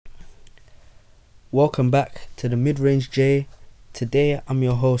Welcome back to the Mid-Range J. Today I'm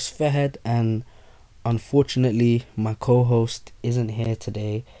your host Fahed, and unfortunately my co-host isn't here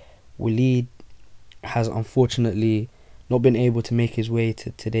today. Waleed has unfortunately not been able to make his way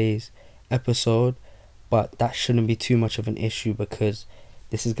to today's episode, but that shouldn't be too much of an issue because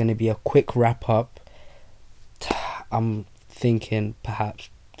this is going to be a quick wrap up. I'm thinking perhaps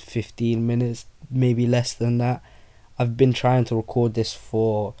 15 minutes, maybe less than that. I've been trying to record this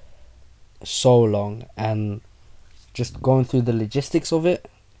for so long, and just going through the logistics of it,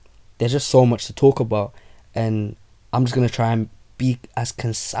 there's just so much to talk about, and I'm just going to try and be as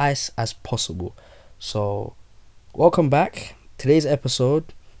concise as possible. So welcome back. Today's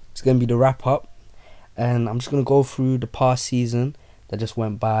episode is going to be the wrap up, and I'm just going to go through the past season that just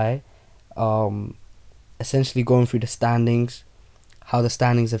went by, essentially going through the standings, how the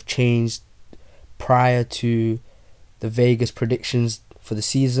standings have changed prior to the Vegas predictions for the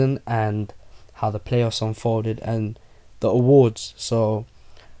season, and how the playoffs unfolded, and the awards. So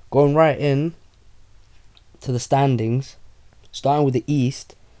going right in to the standings, starting with the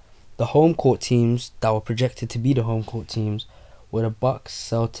East, the home court teams that were projected to be the home court teams were the Bucks,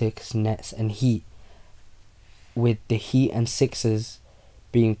 Celtics, Nets, and Heat, with the Heat and Sixers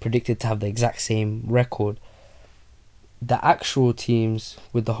being predicted to have the exact same record. The actual teams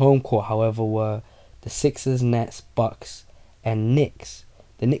with the home court, however, were the Sixers, Nets, Bucks, and Knicks.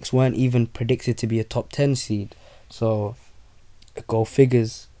 The Knicks weren't even predicted to be a top 10 seed, so go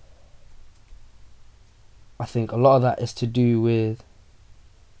figures. I think a lot of that is to do with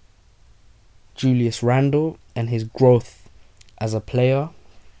Julius Randle and his growth as a player,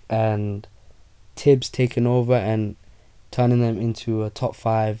 and Tibbs taking over and turning them into a top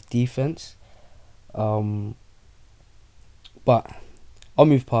 5 defense. But I'll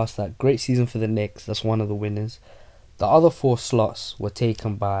move past that. Great season for the Knicks. That's one of the winners. The other 4 slots were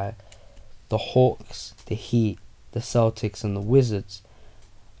taken by the Hawks, the Heat, the Celtics, and the Wizards.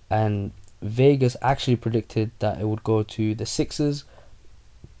 And Vegas actually predicted that it would go to the Sixers,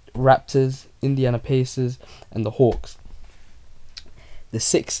 Raptors, Indiana Pacers, and the Hawks. The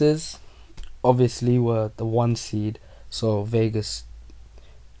Sixers obviously were the 1 seed, so Vegas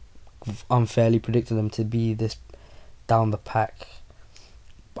unfairly predicted them to be this down the pack.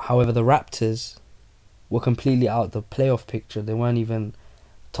 However, the Raptors were completely out of the playoff picture. They weren't even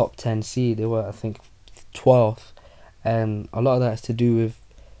top 10 seed. They were, I think, 12th. And a lot of that is to do with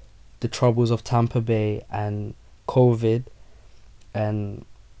the troubles of Tampa Bay and COVID. And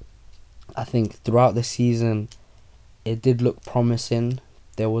I think throughout the season, it did look promising.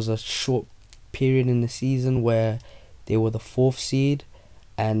 There was a short period in the season where they were the 4th seed,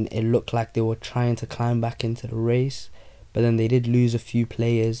 and it looked like they were trying to climb back into the race. But then they did lose a few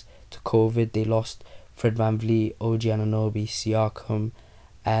players to COVID. They lost Fred VanVleet, OG Anunoby, Siakam,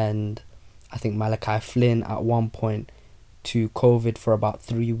 and I think Malachi Flynn at one point to COVID for about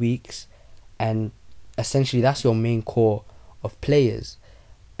 3 weeks. And essentially that's your main core of players.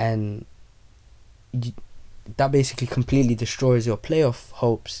 And that basically completely destroys your playoff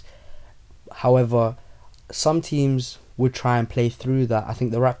hopes. However, some teams would try and play through that. I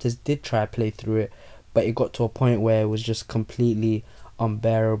think the Raptors did try to play through it, but it got to a point where it was just completely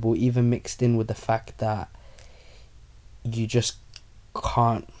unbearable, even mixed in with the fact that you just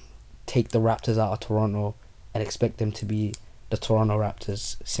can't take the Raptors out of Toronto and expect them to be the Toronto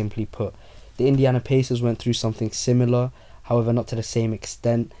Raptors, simply put. The Indiana Pacers went through something similar, however not to the same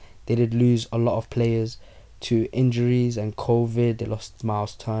extent. They did lose a lot of players to injuries and COVID. They lost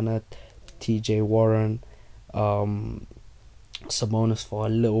Miles Turner, TJ Warren, Sabonis for a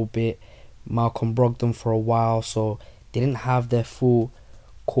little bit, Malcolm Brogdon for a while, so they didn't have their full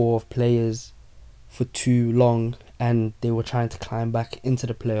core of players for too long, and they were trying to climb back into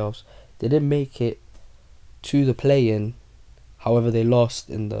the playoffs. They didn't make it to the play-in, however they lost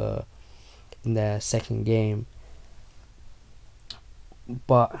in their second game.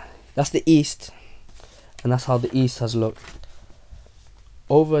 But that's the East, and that's how the East has looked.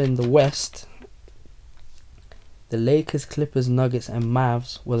 Over in the West, the Lakers, Clippers, Nuggets, and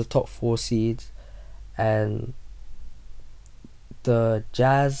Mavs were the top 4 seeds, and the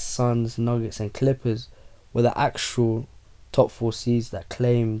Jazz, Suns, Nuggets, and Clippers were the actual top 4 seeds that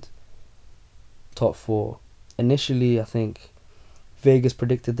claimed top 4. Initially, I think Vegas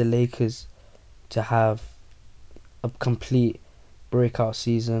predicted the Lakers to have a complete breakout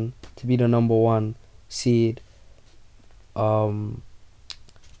season, to be the number 1 seed. I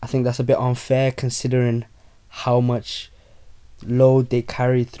think that's a bit unfair considering how much load they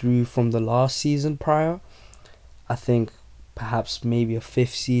carried through from the last season prior. I think perhaps maybe a 5th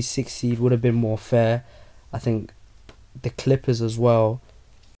seed, 6th seed would have been more fair. I think the Clippers as well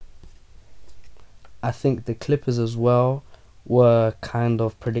I think the Clippers as well were kind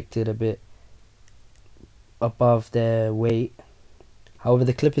of predicted a bit above their weight. However,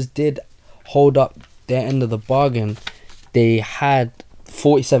 the Clippers did hold up their end of the bargain. They had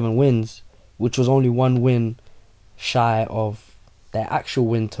 47 wins, which was only one win shy of their actual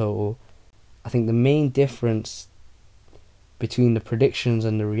win total. I think the main difference between the predictions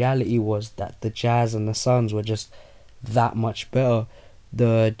and the reality was that the Jazz and the Suns were just that much better.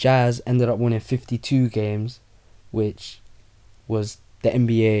 The Jazz ended up winning 52 games, which was the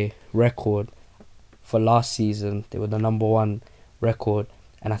NBA record for last season. They were the number one record,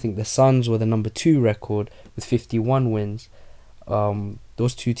 and I think the Suns were the number two record with 51 wins.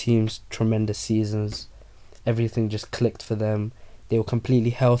 Those two teams, tremendous seasons. Everything just clicked for them. They were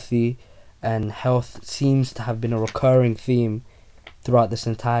completely healthy, and health seems to have been a recurring theme throughout this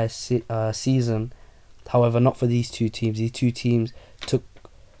entire season. However, not for these two teams. These two teams took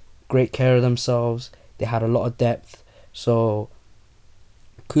great care of themselves. They had a lot of depth. So,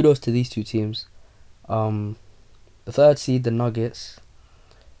 kudos to these two teams. The third seed, the Nuggets,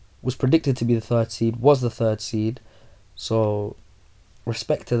 was predicted to be the third seed, was the third seed. So,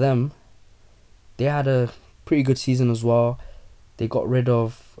 respect to them. They had a pretty good season as well. They got rid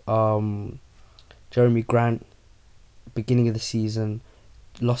of Jeremy Grant beginning of the season,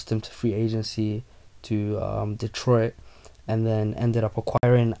 lost him to free agency to Detroit, and then ended up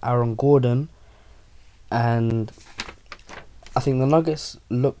acquiring Aaron Gordon. And I think the Nuggets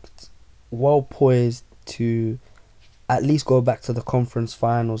looked well poised to at least go back to the conference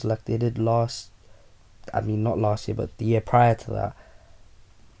finals like they did not last year, but the year prior to that.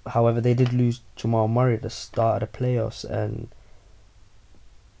 However, they did lose Jamal Murray at the start of the playoffs, and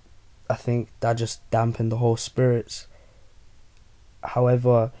I think that just dampened the whole spirits.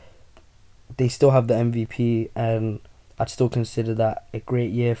 However, they still have the MVP, and I'd still consider that a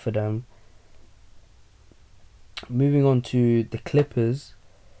great year for them. Moving on to the Clippers.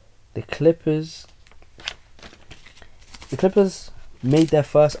 The Clippers made their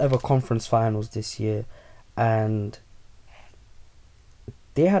first ever conference finals this year, and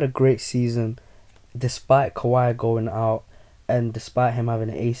they had a great season despite Kawhi going out and despite him having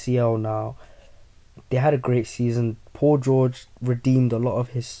an ACL now. They had a great season. Paul George redeemed a lot of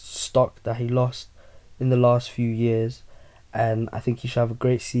his stock that he lost in the last few years, and I think he should have a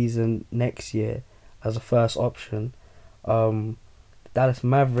great season next year as a first option. Dallas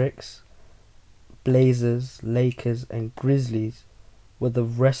Mavericks, Blazers, Lakers, and Grizzlies were the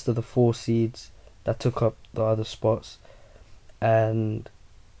rest of the four seeds that took up the other spots, and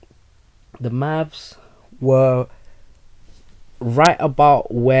the Mavs were right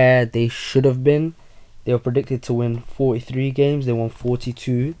about where they should have been. They were predicted to win 43 games. They won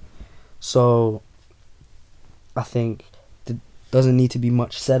 42. So I think there doesn't need to be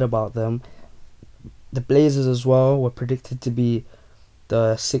much said about them. The Blazers as well were predicted to be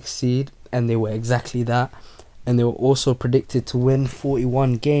the 6th seed, and they were exactly that. And they were also predicted to win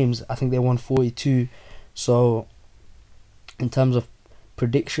 41 games. I think they won 42. So in terms of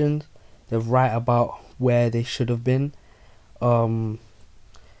predictions, they're right about where they should have been. I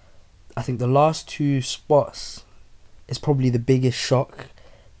think the last two spots is probably the biggest shock.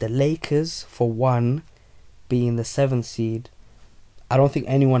 The Lakers, for one, being the 7th seed. I don't think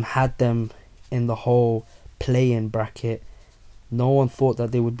anyone had them in the whole play-in bracket. No one thought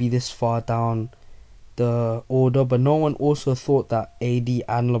that they would be this far down the order, but no one also thought that AD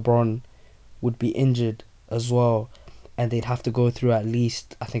and LeBron would be injured as well, and they'd have to go through at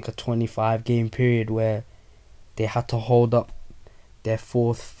least, I think, a 25-game period where they had to hold up their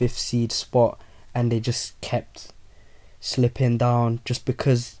 4th, 5th seed spot, and they just kept slipping down just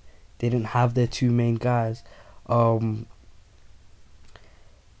because they didn't have their two main guys. The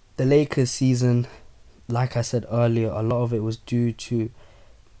Lakers season, like I said earlier, a lot of it was due to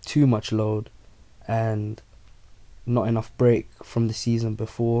too much load and not enough break from the season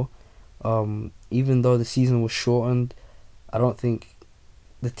before. Even though the season was shortened, I don't think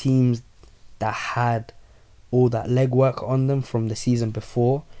the teams that had all that legwork on them from the season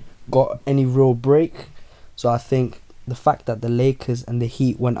before got any real break. So I think the fact that the Lakers and the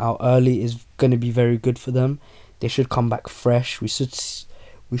Heat went out early is going to be very good for them. They should come back fresh. We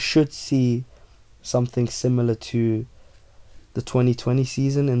should see something similar to the 2020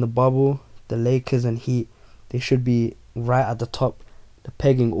 season in the bubble. The Lakers and Heat, they should be right at the top, the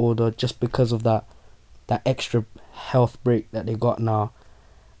pegging order, just because of that extra health break that they got now.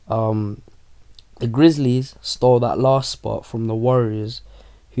 The Grizzlies stole that last spot from the Warriors,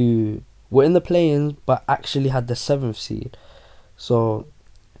 who were in the play-ins but actually had the 7th seed. So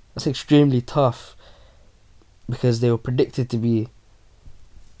that's extremely tough because they were predicted to be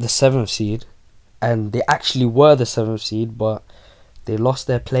the 7th seed, and they actually were the 7th seed, but they lost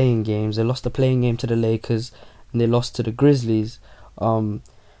their playing games. They lost the playing game to the Lakers, and they lost to the Grizzlies.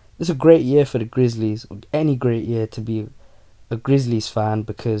 It's a great year for the Grizzlies. Any great year to be a Grizzlies fan,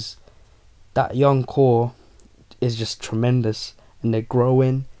 because that young core is just tremendous, and they're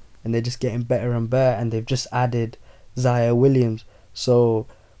growing, and they're just getting better and better, and they've just added Zaire Williams. So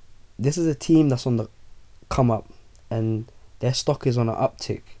this is a team that's on the come up, and their stock is on an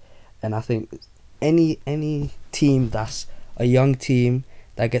uptick. And I think any team that's a young team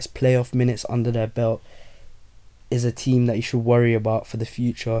that gets playoff minutes under their belt is a team that you should worry about for the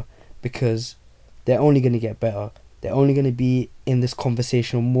future, because they're only going to get better. They're only going to be in this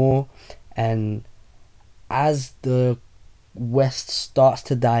conversation more, and as the West starts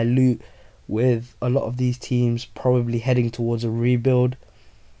to dilute with a lot of these teams probably heading towards a rebuild,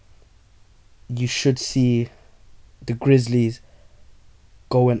 you should see the Grizzlies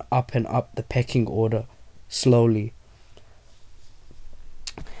going up and up the pecking order slowly.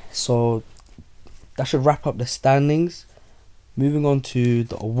 So that should wrap up the standings. Moving on to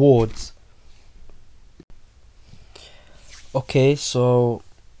the awards. Okay, so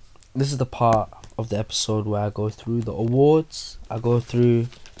this is the part of the episode where I go through the awards. I go through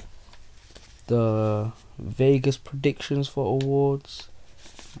the Vegas predictions for awards,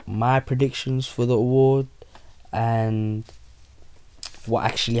 my predictions for the award, and what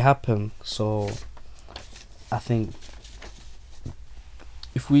actually happened. So I think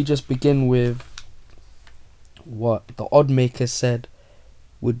if we just begin with what the odd makers said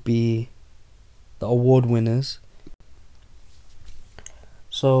would be the award winners.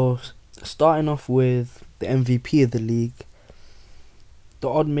 So starting off with the MVP of the league, the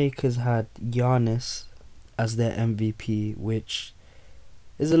odd makers had Giannis as their MVP, which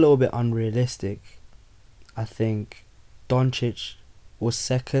is a little bit unrealistic. I think Doncic was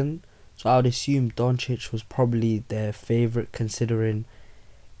second, so I would assume Doncic was probably their favourite, considering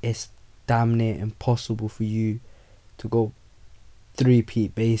it's damn near impossible for you to go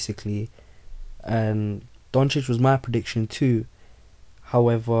three-peat basically. And Doncic was my prediction too.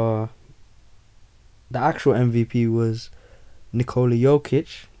 However, the actual MVP was Nikola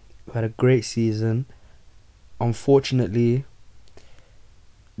Jokic, who had a great season. Unfortunately,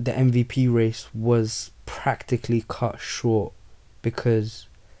 the MVP race was practically cut short because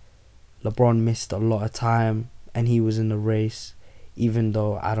LeBron missed a lot of time and he was in the race, even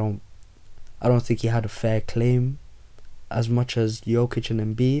though I don't think he had a fair claim as much as Jokic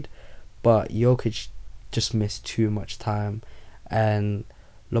and Embiid, but Jokic just missed too much time, and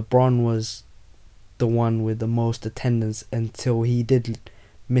LeBron was the one with the most attendance until he did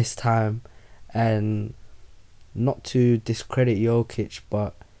miss time. And not to discredit Jokic,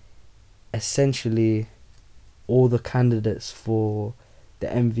 but essentially all the candidates for the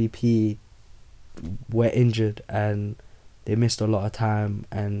MVP were injured and they missed a lot of time,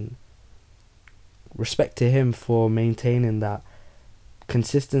 and respect to him for maintaining that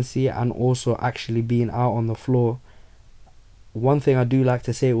consistency and also actually being out on the floor. One thing I do like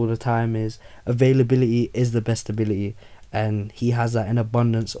to say all the time is availability is the best ability, and he has that in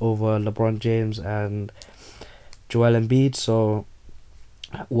abundance over LeBron James and Joel Embiid. So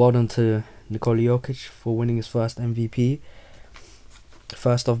well done to Nikola Jokic for winning his first MVP,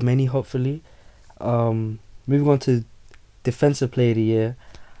 first of many hopefully. Moving on to Defensive Player of the Year,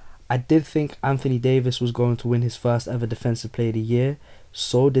 I did think Anthony Davis was going to win his first ever Defensive Player of the Year.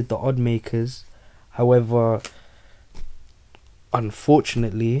 So did the odd makers. However,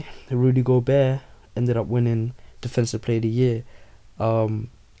 unfortunately, Rudy Gobert ended up winning Defensive Player of the Year.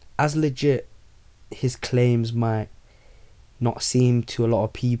 As legit his claims might not seem to a lot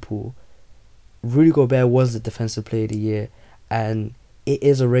of people, Rudy Gobert was the Defensive Player of the Year, and it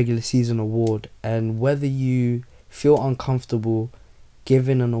is a regular season award. And whether you feel uncomfortable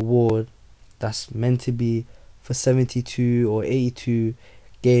giving an award that's meant to be for 72 or 82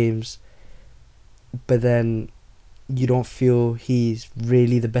 games, but then you don't feel he's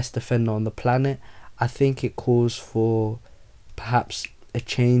really the best defender on the planet, I think it calls for perhaps a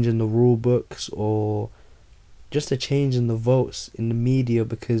change in the rule books or just a change in the votes in the media,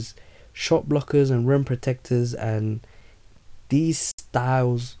 because shot blockers and rim protectors and these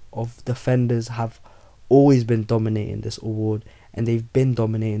styles of defenders have always been dominating this award, and they've been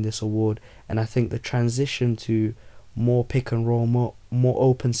dominating this award. And I think the transition to more pick and roll, more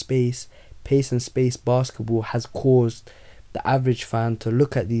open space, pace and space basketball has caused the average fan to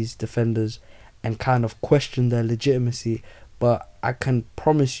look at these defenders and kind of question their legitimacy. But I can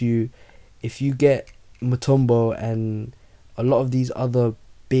promise you, if you get Mutombo and a lot of these other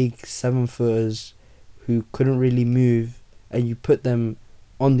big 7-footers who couldn't really move, and you put them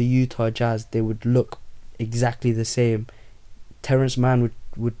on the Utah Jazz, they would look exactly the same. Terrence Mann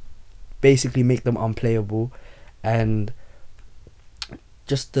would basically make them unplayable, and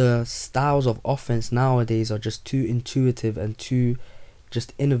just the styles of offense nowadays are just too intuitive and too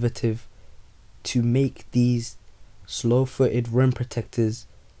just innovative to make these slow-footed rim protectors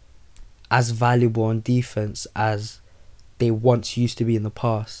as valuable on defense as they once used to be in the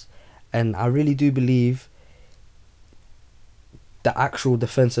past. And I really do believe the actual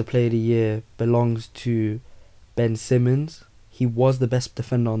defensive player of the year belongs to Ben Simmons. He was the best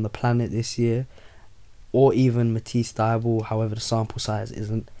defender on the planet this year, or even Matisse Thybulle. However, the sample size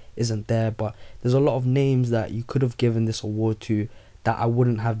isn't there, but there's a lot of names that you could have given this award to that I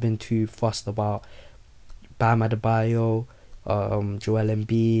wouldn't have been too fussed about. Bam Adebayo, Joel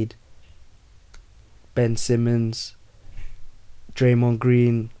Embiid, Ben Simmons, Draymond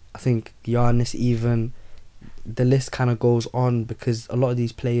Green, I think Giannis even. The list kind of goes on, because a lot of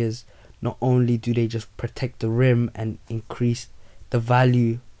these players, not only do they just protect the rim and increase the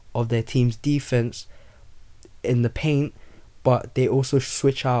value of their team's defense in the paint, but they also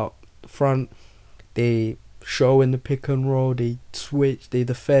switch out front. They show in the pick and roll, they switch, they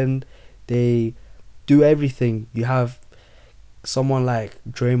defend, they do everything. You have someone like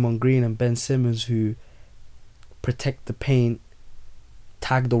Draymond Green and Ben Simmons who protect the paint,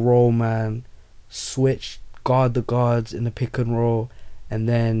 tag the roll man, switch, guard the guards in the pick and roll, and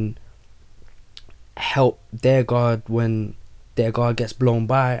then help their guard when their guard gets blown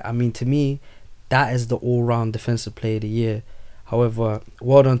by. I mean, to me, that is the all-round defensive player of the year. However,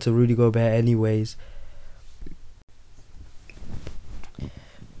 well done to Rudy Gobert anyways.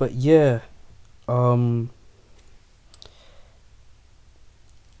 But yeah,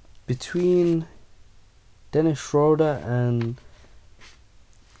 between Dennis Schroeder and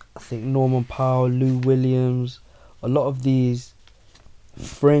I think Norman Powell, Lou Williams, a lot of these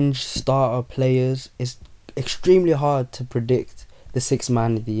fringe starter players, it's extremely hard to predict the sixth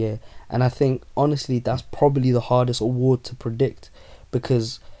man of the year. And I think, honestly, that's probably the hardest award to predict,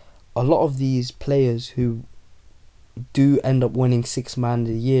 because a lot of these players who do end up winning sixth man of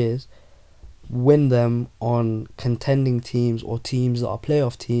the years win them on contending teams or teams that are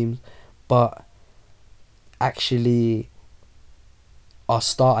playoff teams, but actually are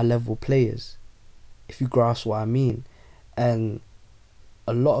starter level players, if you grasp what I mean. And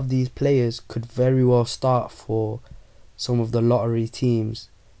a lot of these players could very well start for some of the lottery teams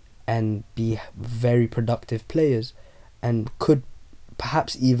and be very productive players, and could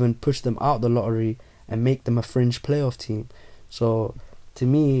perhaps even push them out the lottery and make them a fringe playoff team. So to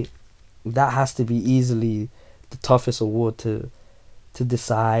me, that has to be easily the toughest award to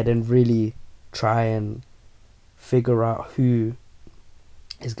decide and really try and figure out who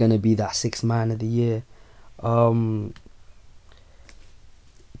is going to be that sixth man of the year.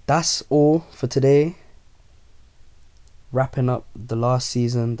 That's all for today. Wrapping up the last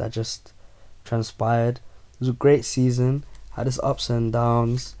season that just transpired. It was a great season, had its ups and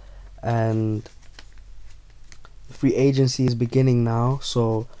downs, and the free agency is beginning now,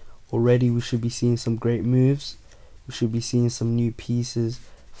 so already we should be seeing some great moves. We should be seeing some new pieces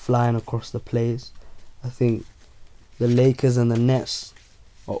flying across the place. I think the Lakers and the Nets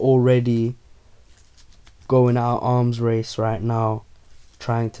are already going out arms race right now,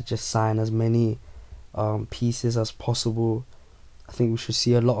 trying to just sign as many pieces as possible. I think we should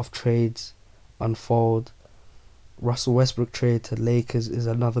see a lot of trades unfold. Russell Westbrook trade to Lakers is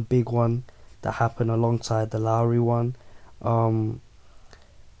another big one that happened alongside the Lowry one.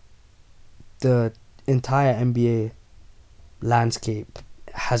 The entire NBA landscape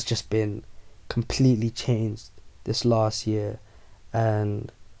has just been completely changed this last year,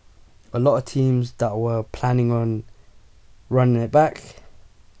 and a lot of teams that were planning on running it back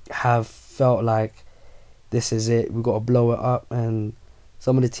have felt like this is it, we've got to blow it up. And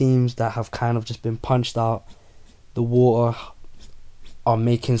some of the teams that have kind of just been punched out the water are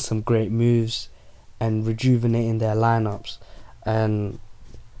making some great moves and rejuvenating their lineups, and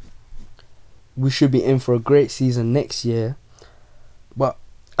we should be in for a great season next year. But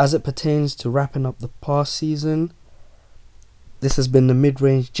as it pertains to wrapping up the past season, this has been the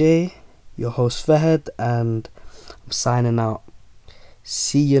Mid-Range J, your host Fahed, and I'm signing out.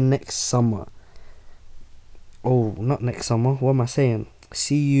 See you next summer. Oh, not next summer. What am I saying?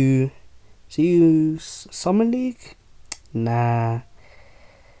 See you Summer League? Nah,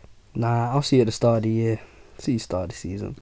 I'll see you at the start of the year. See you start of the season.